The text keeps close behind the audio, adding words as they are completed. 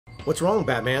What's wrong,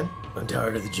 Batman? I'm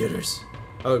tired of the jitters.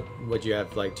 Oh, would you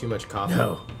have, like, too much coffee?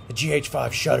 No. The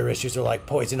GH5 shutter issues are like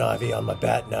poison ivy on my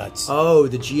bat nuts. Oh,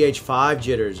 the GH5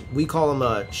 jitters. We call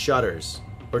them, shutters.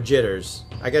 Or jitters.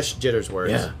 I guess jitters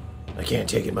works. Yeah. I can't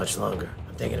take it much longer.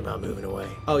 I'm thinking about moving away.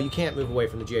 Oh, you can't move away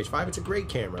from the GH5. It's a great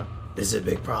camera. This is a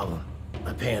big problem.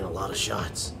 I pan a lot of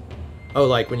shots. Oh,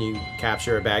 like when you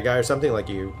capture a bad guy or something? Like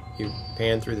you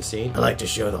pan through the scene? I like to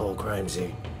show the whole crime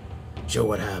scene. Show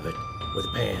what happened with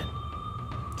a pan.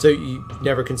 So you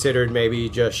never considered maybe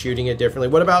just shooting it differently?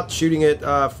 What about shooting it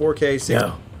 4K 60?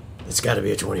 No, it's got to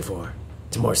be a 24.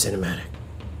 It's more cinematic.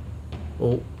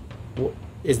 Well,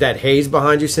 is that haze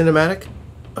behind you cinematic?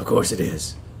 Of course it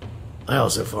is. I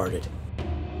also farted.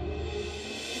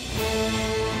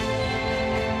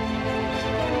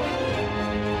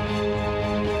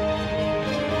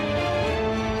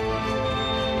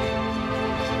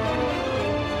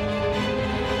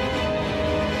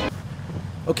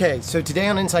 Okay, so today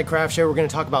on Inside Craft Show, we're going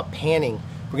to talk about panning.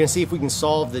 We're going to see if we can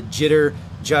solve the jitter,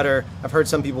 jutter. I've heard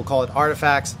some people call it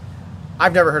artifacts.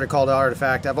 I've never heard it called an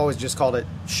artifact. I've always just called it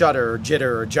shutter or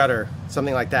jitter or jutter,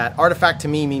 something like that. Artifact to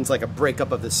me means like a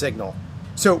breakup of the signal.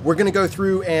 So we're going to go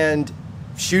through and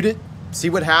shoot it, see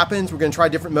what happens. We're going to try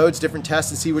different modes, different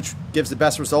tests, and see which gives the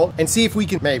best result, and see if we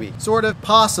can maybe, sort of,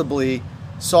 possibly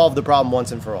solve the problem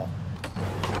once and for all.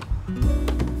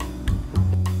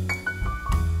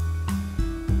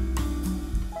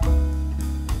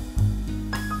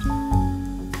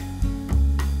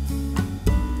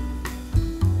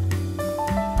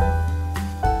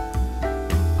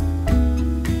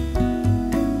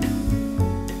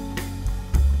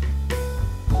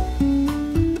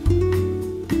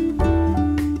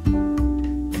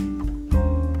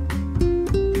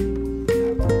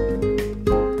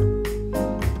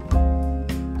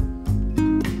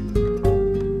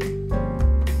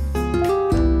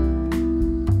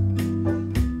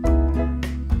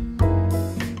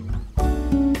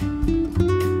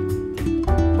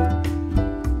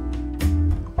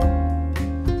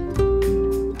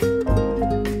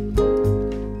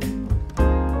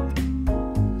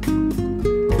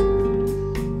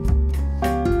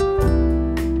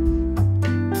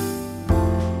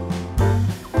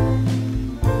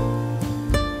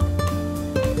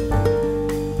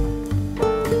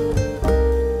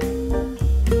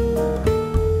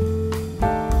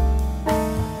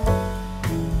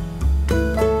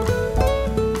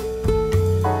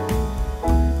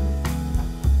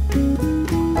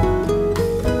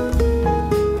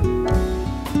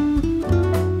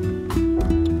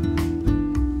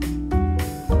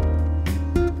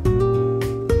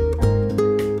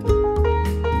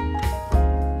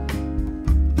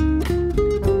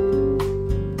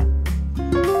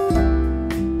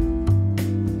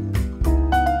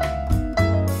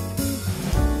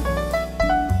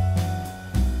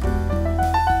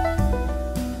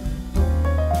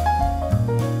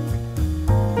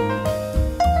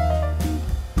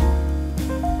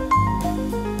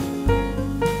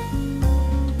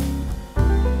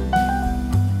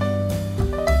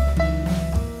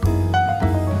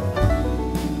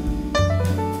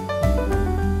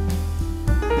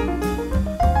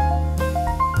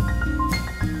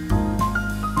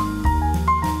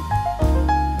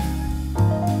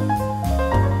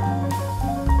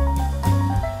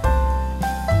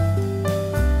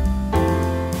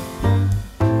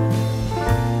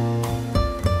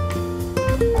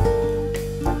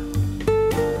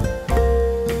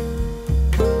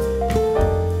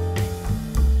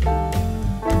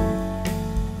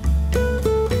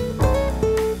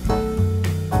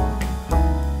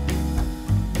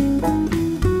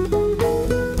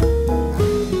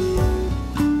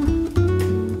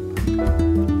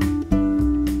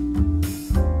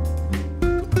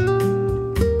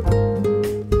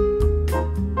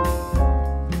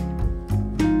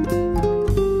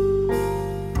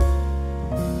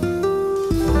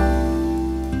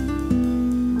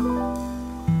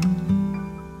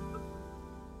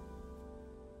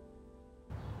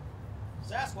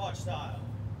 Sasquatch style.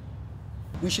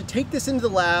 We should take this into the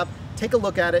lab, take a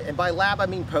look at it, and by lab I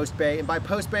mean post bay, and by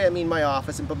post bay I mean my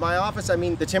office, and by my office I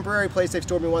mean the temporary place they've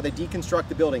stored me while they deconstruct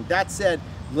the building. That said,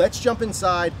 let's jump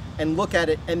inside and look at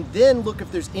it, and then look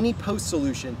if there's any post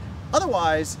solution.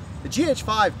 Otherwise, the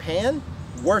GH5 pan,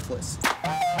 worthless.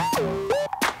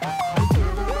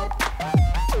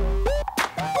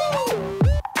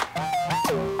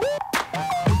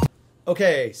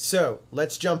 Okay, so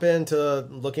let's jump into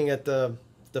looking at the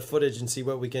footage and see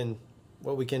what we can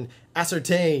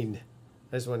ascertain.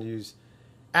 I just want to use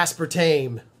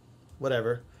aspartame,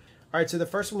 whatever. All right, so the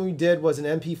first one we did was an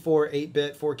MP4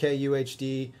 8-bit 4K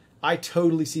UHD I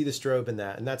totally see the strobe in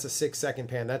that, and that's a 6-second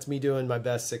pan. That's me doing my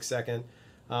best 6-second,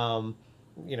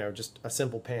 just a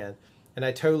simple pan. And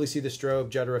I totally see the strobe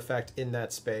jitter effect in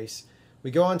that space. We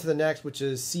go on to the next, which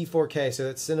is C4K. So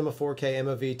that's Cinema 4K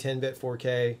MOV 10-bit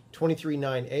 4K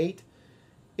 2398.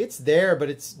 It's there, but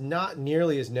it's not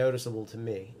nearly as noticeable to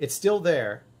me. It's still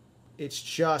there. It's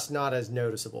just not as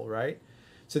noticeable, right?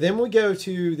 So then we go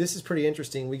to, this is pretty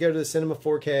interesting. We go to the Cinema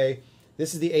 4K.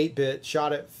 This is the 8-bit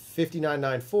shot at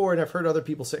 5994, and I've heard other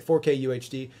people say 4K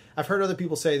UHD. I've heard other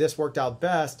people say this worked out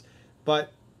best,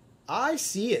 but I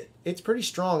see it. It's pretty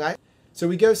strong. So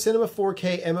we go Cinema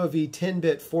 4K MOV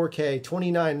 10-bit 4K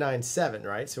 2997,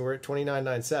 right? So we're at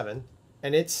 2997,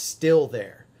 and it's still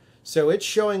there. So it's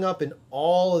showing up in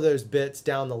all of those bits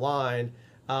down the line,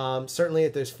 certainly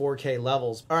at those 4K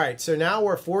levels. All right, so now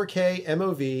we're 4K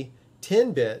MOV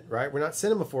 10-bit, right? We're not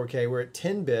Cinema 4K, we're at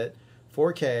 10-bit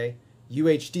 4K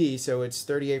UHD, so it's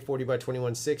 3840 by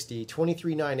 2160,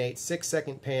 2398,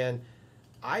 6-second pan.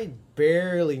 I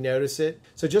barely notice it.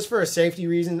 So just for a safety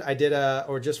reason,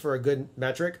 or just for a good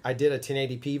metric, I did a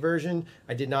 1080p version.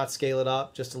 I did not scale it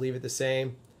up just to leave it the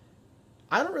same.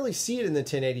 I don't really see it in the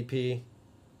 1080p,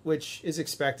 which is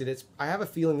expected. I have a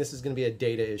feeling this is going to be a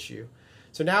data issue.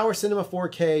 So now we're Cinema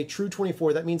 4K True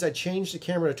 24. That means I changed the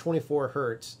camera to 24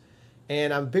 hertz.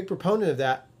 And I'm a big proponent of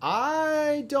that.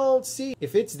 I don't see.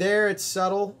 If it's there, it's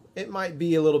subtle. It might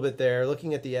be a little bit there,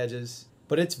 looking at the edges.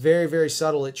 But it's very, very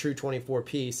subtle at True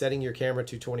 24p, setting your camera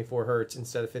to 24 hertz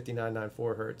instead of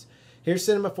 5994 hertz. Here's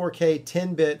Cinema 4K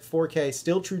 10-bit 4K,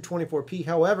 still True 24p.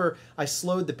 However, I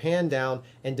slowed the pan down,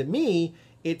 and to me,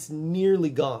 it's nearly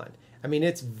gone. I mean,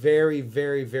 it's very,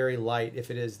 very, very light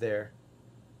if it is there.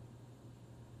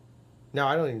 No,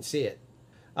 I don't even see it.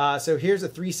 So here's a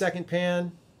 3-second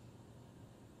pan.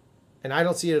 And I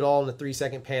don't see it at all in the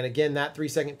 3-second pan. Again, that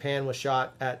 3-second pan was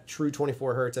shot at True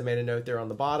 24 hertz. I made a note there on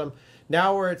the bottom.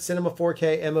 Now we're at Cinema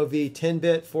 4K MOV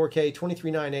 10-bit 4K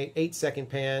 2398 8-second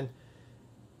pan.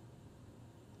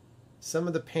 Some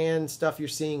of the pan stuff you're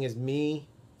seeing is me.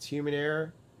 It's human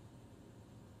error.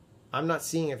 I'm not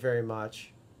seeing it very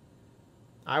much.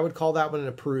 I would call that one an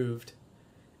approved.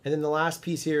 And then the last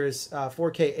piece here is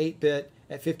 4K 8-bit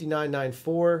at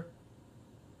 5994.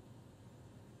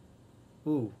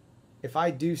 Ooh. If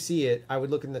I do see it, I would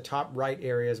look in the top right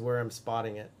areas where I'm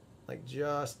spotting it. Like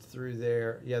just through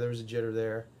there. Yeah, there's a jitter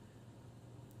there.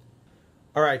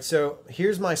 All right, so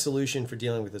here's my solution for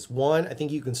dealing with this. One, I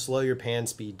think you can slow your pan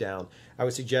speed down. I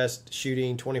would suggest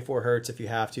shooting 24 hertz if you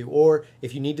have to, or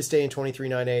if you need to stay in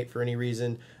 2398 for any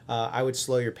reason, I would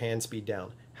slow your pan speed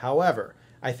down. However,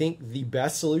 I think the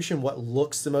best solution, what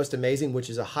looks the most amazing, which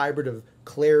is a hybrid of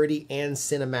clarity and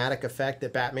cinematic effect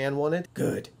that Batman wanted,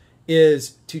 good,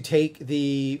 is to take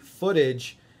the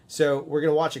footage. So we're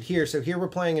going to watch it here. So here we're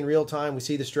playing in real time. We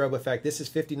see the strobe effect. This is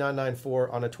 5994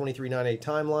 on a 2398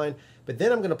 timeline. But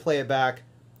then I'm going to play it back,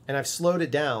 and I've slowed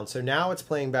it down. So now it's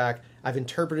playing back. I've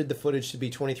interpreted the footage to be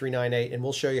 2398, and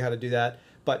we'll show you how to do that.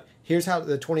 But here's how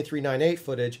the 2398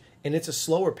 footage, and it's a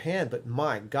slower pan, but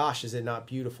my gosh, is it not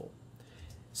beautiful.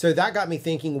 So that got me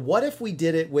thinking, what if we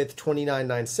did it with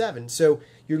 2997? So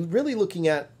you're really looking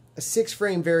at a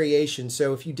 6-frame variation.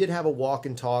 So if you did have a walk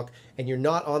and talk and you're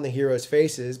not on the heroes'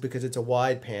 faces because it's a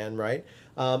wide pan, right?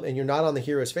 And you're not on the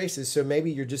heroes' faces, so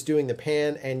maybe you're just doing the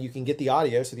pan and you can get the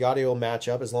audio, so the audio will match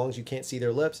up as long as you can't see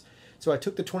their lips. So I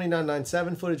took the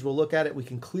 2997 footage, we'll look at it, we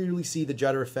can clearly see the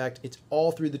jitter effect. It's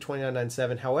all through the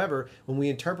 2997. However, when we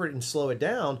interpret and slow it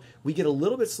down, we get a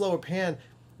little bit slower pan.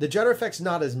 The jitter effect's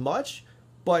not as much,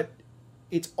 but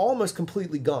it's almost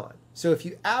completely gone. So if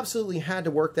you absolutely had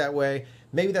to work that way,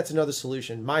 maybe that's another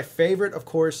solution. My favorite, of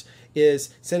course,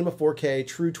 is Cinema 4K,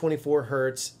 True 24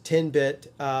 hertz,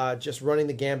 10-bit, just running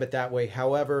the gambit that way.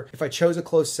 However, if I chose a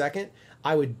close second,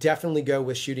 I would definitely go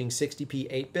with shooting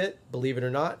 60p 8-bit, believe it or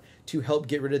not, to help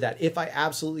get rid of that. If I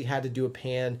absolutely had to do a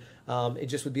pan, it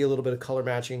just would be a little bit of color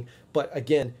matching. But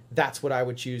again, that's what I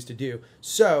would choose to do.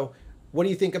 So what do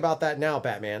you think about that now,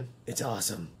 Batman? It's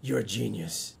awesome. You're a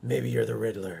genius. Maybe you're the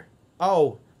Riddler.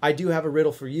 Oh, I do have a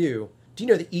riddle for you. Do you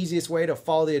know the easiest way to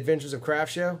follow the adventures of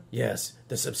Craft Show? Yes,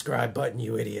 the subscribe button,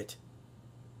 you idiot.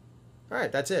 All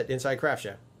right, that's it. Inside Craft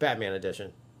Show, Batman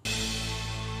edition.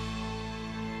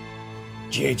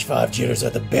 GH5 jitters are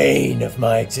the bane of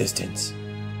my existence.